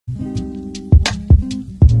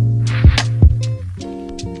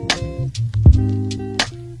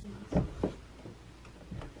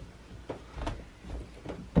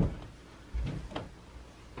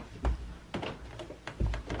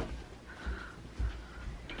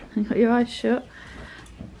You got your eyes shut?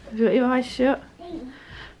 Have you got your eyes shut?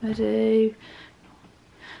 Ready?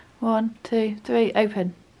 1, 2, 3,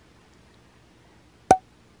 open.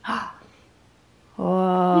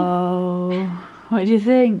 Whoa. What do you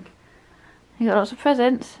think? You got lots of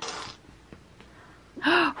presents?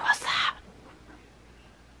 What's that?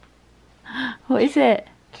 What is it?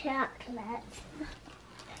 Chocolate.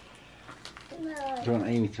 No. Do you want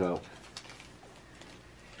Amy to help?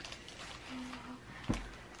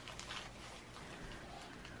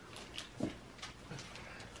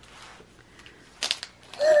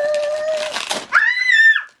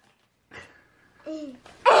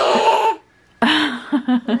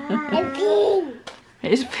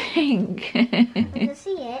 It's pink. It's pink. Can you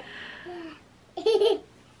see it?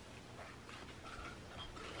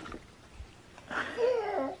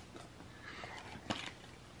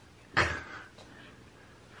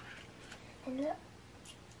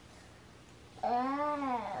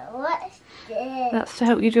 What's this? That's to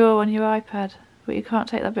help you draw on your iPad, but you can't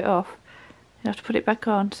take that bit off. You have to put it back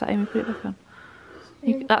on. So Amy, put it back on.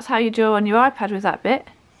 That's how you draw on your iPad with that bit.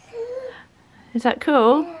 Is that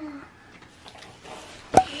cool?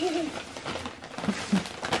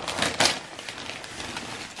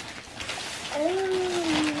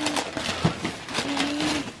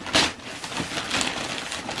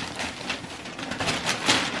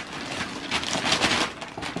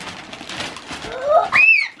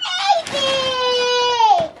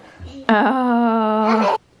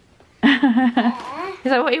 Oh.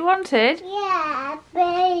 Is that what you wanted? Yeah,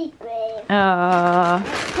 baby. Oh.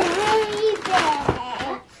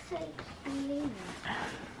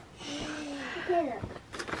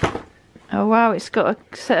 Oh wow, it's got a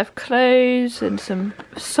set of clothes and some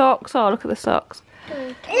socks. Oh, look at the socks.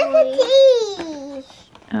 Look at these.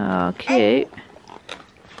 Oh, cute.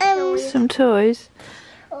 Some toys.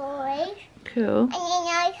 Toys. Cool. And then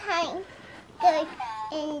I can go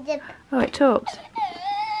in the... Oh, it talks.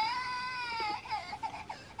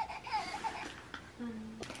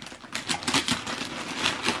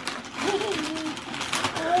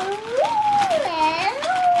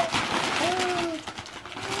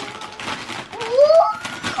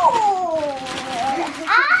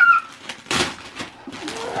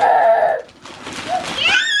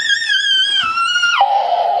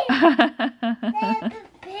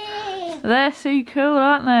 They're so cool,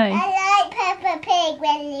 aren't they? I like Peppa Pig,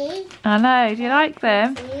 Ellie. I know. Do you like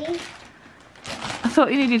them? I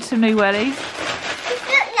thought you needed some new wellies. It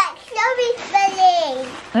looks like Chloe's belly.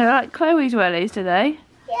 They're like Chloe's wellies, do they?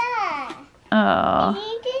 Yeah. Oh.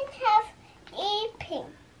 You didn't have a pink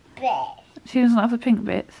bit. She doesn't have the pink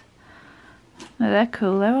bits. No, they're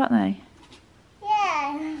cool though, aren't they?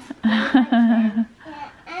 Yeah. Yeah.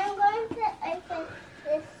 I'm going to open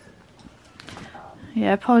this.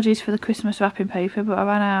 Yeah, apologies for the Christmas wrapping paper, but I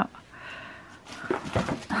ran out.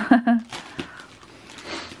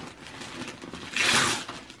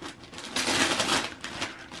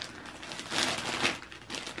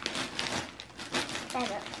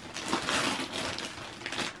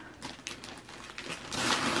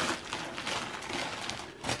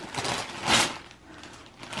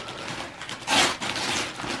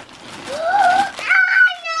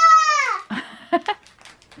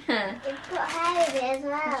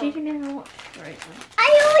 You can even watch Drayton. I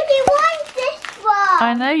already want this one.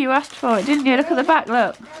 I know, you asked for it, didn't you? Look at the back,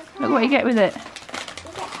 look. Look what you get with it.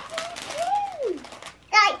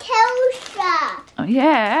 Like toaster. Oh,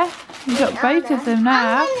 yeah, you've got both of them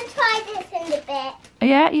now. I'm going to try this in a bit.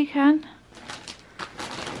 Yeah, you can.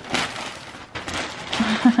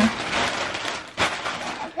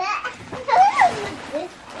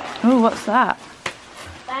 Oh, what's that?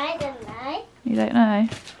 I don't know. You don't know?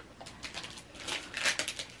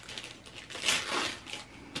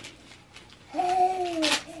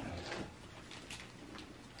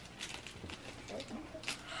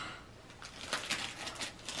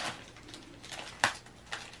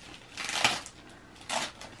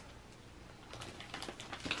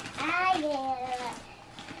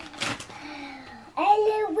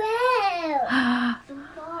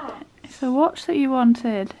 It's a watch that you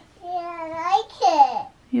wanted. Yeah, I like it.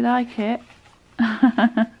 You like it?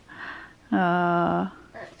 Oh.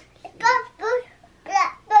 It's got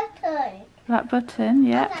black button. That button,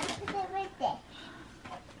 yeah. I'm going to put it with this.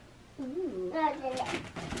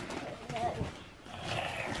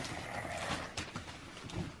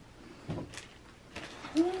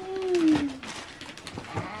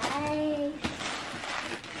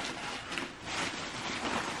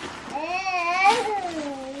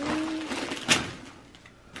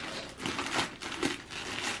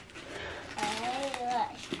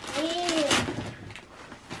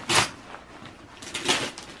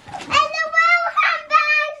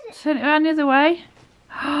 Turn it around the other way.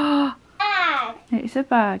 Bag. It's a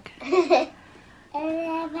bag. It's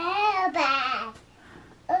a mailbag.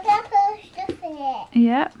 Look, I put stuff in it.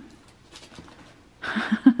 Yep.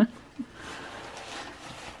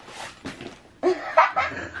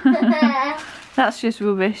 That's just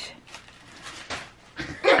rubbish.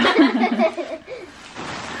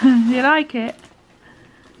 You like it?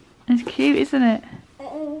 It's cute, isn't it?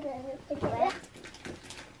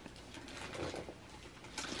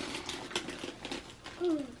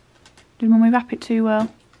 Did Mummy wrap it too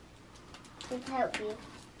well? Just help you.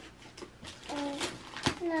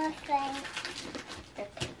 No thanks.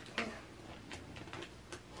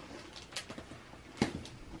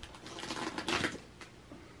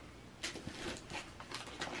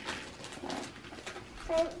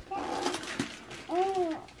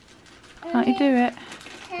 Can't you do it?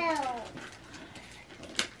 Help.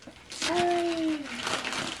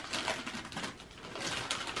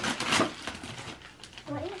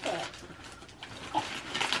 What is it?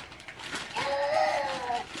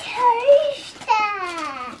 Toaster.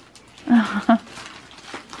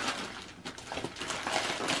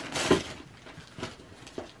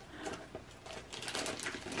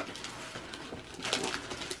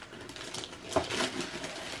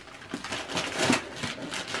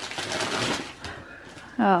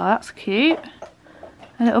 Oh, that's cute.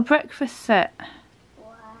 A little breakfast set,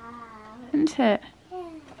 Wow. isn't it?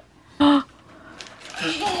 Yeah.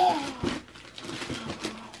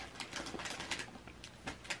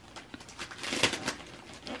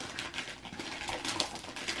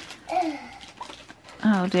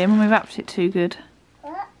 Oh dear, Mummy wrapped it too good.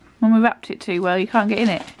 What? Mummy wrapped it too well, you can't get in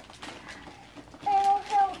it. They will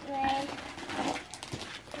help me.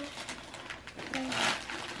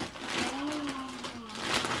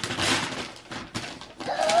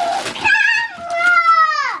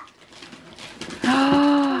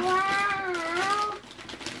 Wow.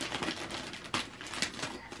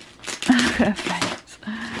 Her face.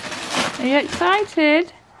 Are you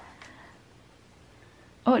excited?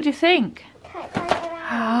 What do you think? Turn it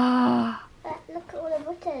around. Look at all the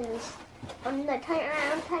buttons. No, turn it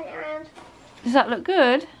around, turn it around. Does that look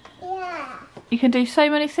good? Yeah. You can do so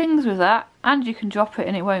many things with that, and you can drop it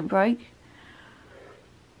and it won't break.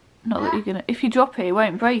 Not that you're gonna. If you drop it, it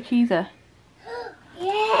won't break either.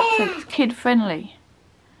 Yeah. So it's kid friendly.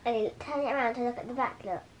 And turn it around to look at the back,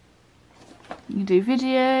 look. You can do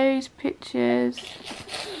videos, pictures.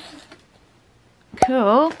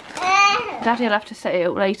 Cool. Daddy will have to set it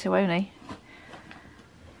up later, won't he?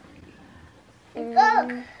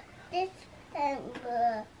 Look, this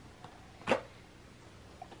finger.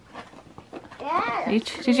 Yeah.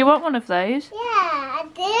 Did you want one of those? Yeah, I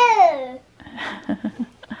do.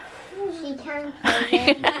 She can play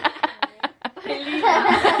it.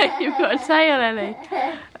 You've got a tail, Ellie.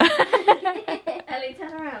 Ellie,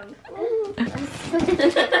 turn around.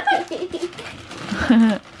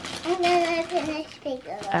 I'm going to open this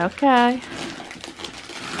figure up. Okay.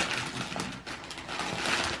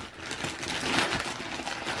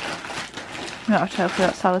 I'm going to have to help you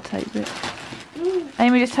with that sellotape bit.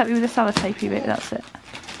 Amy, just help you with the sellotapey bit, that's it.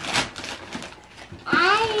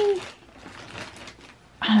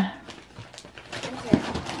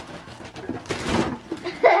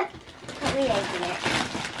 Let me open it.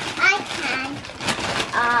 I can.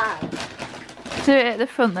 Do it at the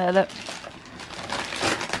front there, look.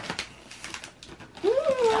 I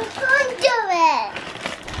can't do it.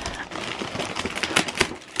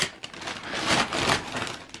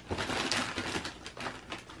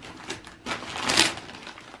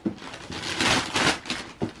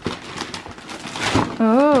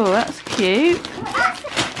 Oh, that's cute.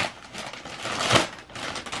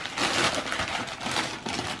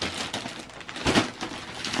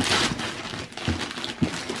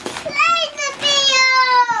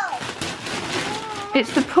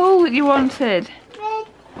 It's the pool that you wanted. With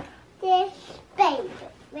this baby.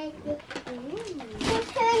 With this.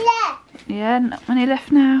 What's her left? Yeah, not many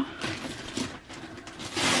left now.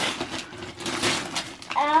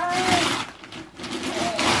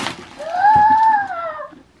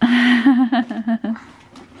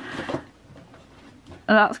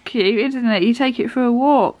 That's cute, isn't it? You take it for a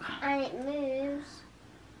walk. And it moves.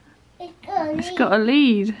 It's got a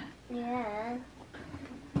lead. Yeah.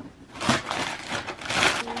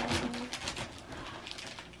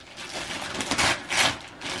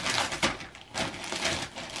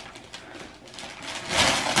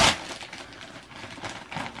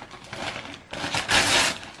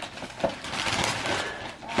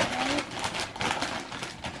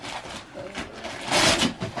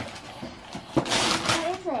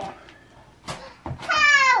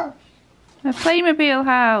 A Playmobil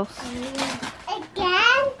house.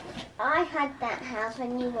 Again? I had that house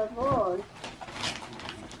when you were born.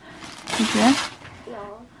 Did you?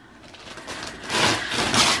 No.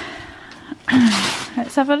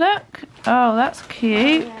 Let's have a look. Oh, that's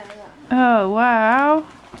cute. Oh, wow.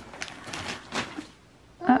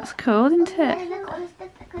 That's cool, isn't it? Look at all the stuff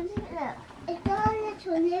that comes in it. Look. It's our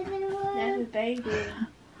little living room. There's a baby.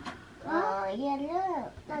 Oh, yeah,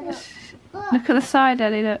 look. Look at the side,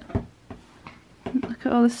 Ellie, look. Look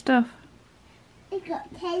at all the stuff. It's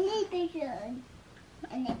got television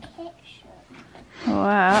and a kitchen.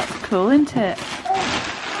 Wow, that's cool, isn't it? Oh,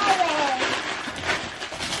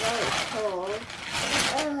 very cool.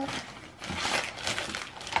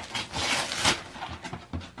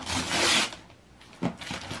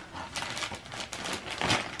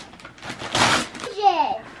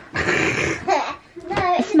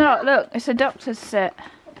 No, It's not, look, it's a doctor's set.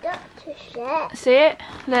 a doctor's set See it?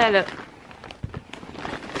 There, look.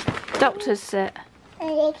 Doctor's set. and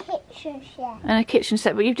a kitchen set. And a kitchen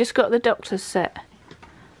set, but you've just got the doctor's set.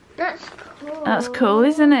 That's cool. That's cool,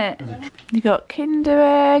 isn't it? You got Kinder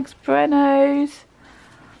eggs, Brennos.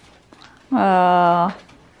 Oh.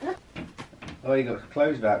 Oh, you got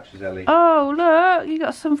clothes vouchers, Ellie. Oh, look, you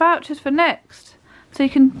got some vouchers for Next. So you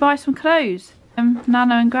can buy some clothes.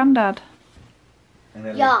 Nana and Grandad. And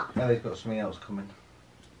Ellie, Yeah. Ellie's got something else coming.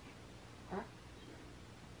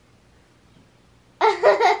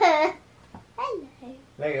 Hello.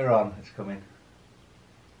 Later on, it's coming.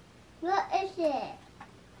 What is it?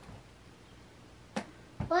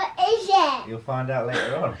 What is it? You'll find out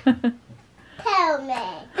later on. Tell me.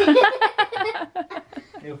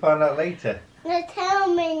 You'll find out later. No,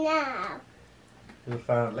 tell me now. You'll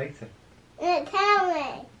find out later. No, tell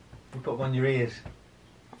me. You put them on your ears.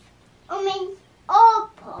 I mean,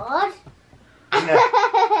 AirPod.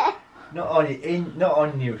 No, not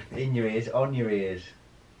on your in your ears, on your ears.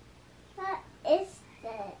 What is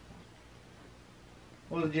it?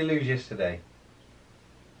 What did you lose yesterday?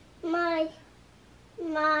 My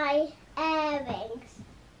earrings.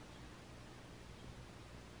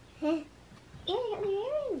 Yeah, you got the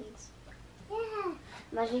earrings. Yeah.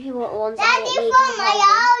 Imagine if you want ones. Daddy found my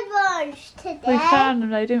old ones today. We found them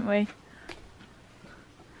though, didn't we?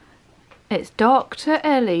 It's Dr.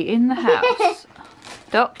 Ellie in the house.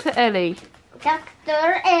 Dr. Ellie.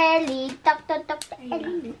 Dr. Ellie, Dr.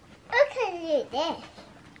 Ellie. Look at this.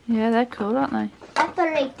 Yeah, they're cool, aren't they?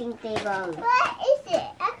 Operating table. What is it?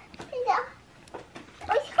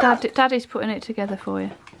 What's it called? Daddy's putting it together for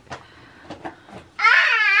you.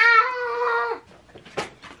 Ah!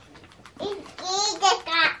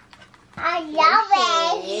 I love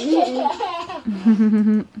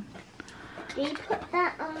it. Do you put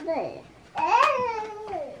that on there?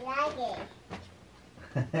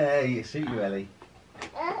 Like You suit you, Ellie. it.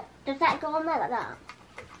 Does that go on there like that?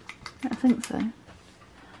 I think so.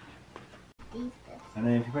 And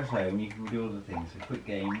then if you press home, you can do all the things. A quick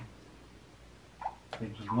game.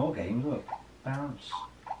 There's more games, look. Bounce.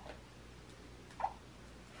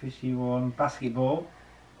 Fishy one. Basketball.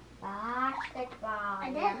 Basketball. I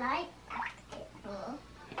don't like basketball.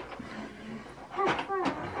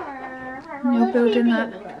 You're building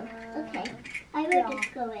that. Okay, I will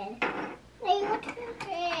just go in. Hey, what's the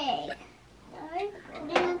big?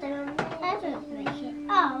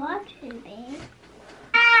 Oh, I'm too big.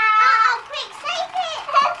 Oh, quick, save it!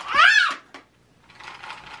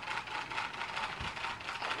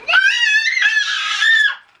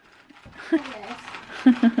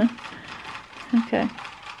 Okay.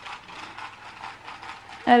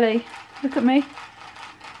 Ellie, look at me.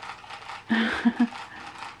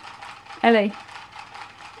 Ellie.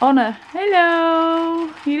 Honor. Hello.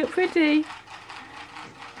 You look pretty.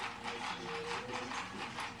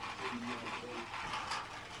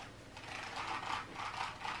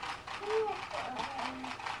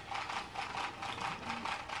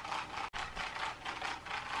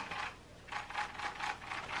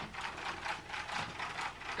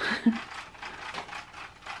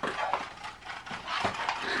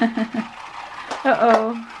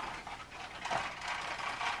 Uh-oh.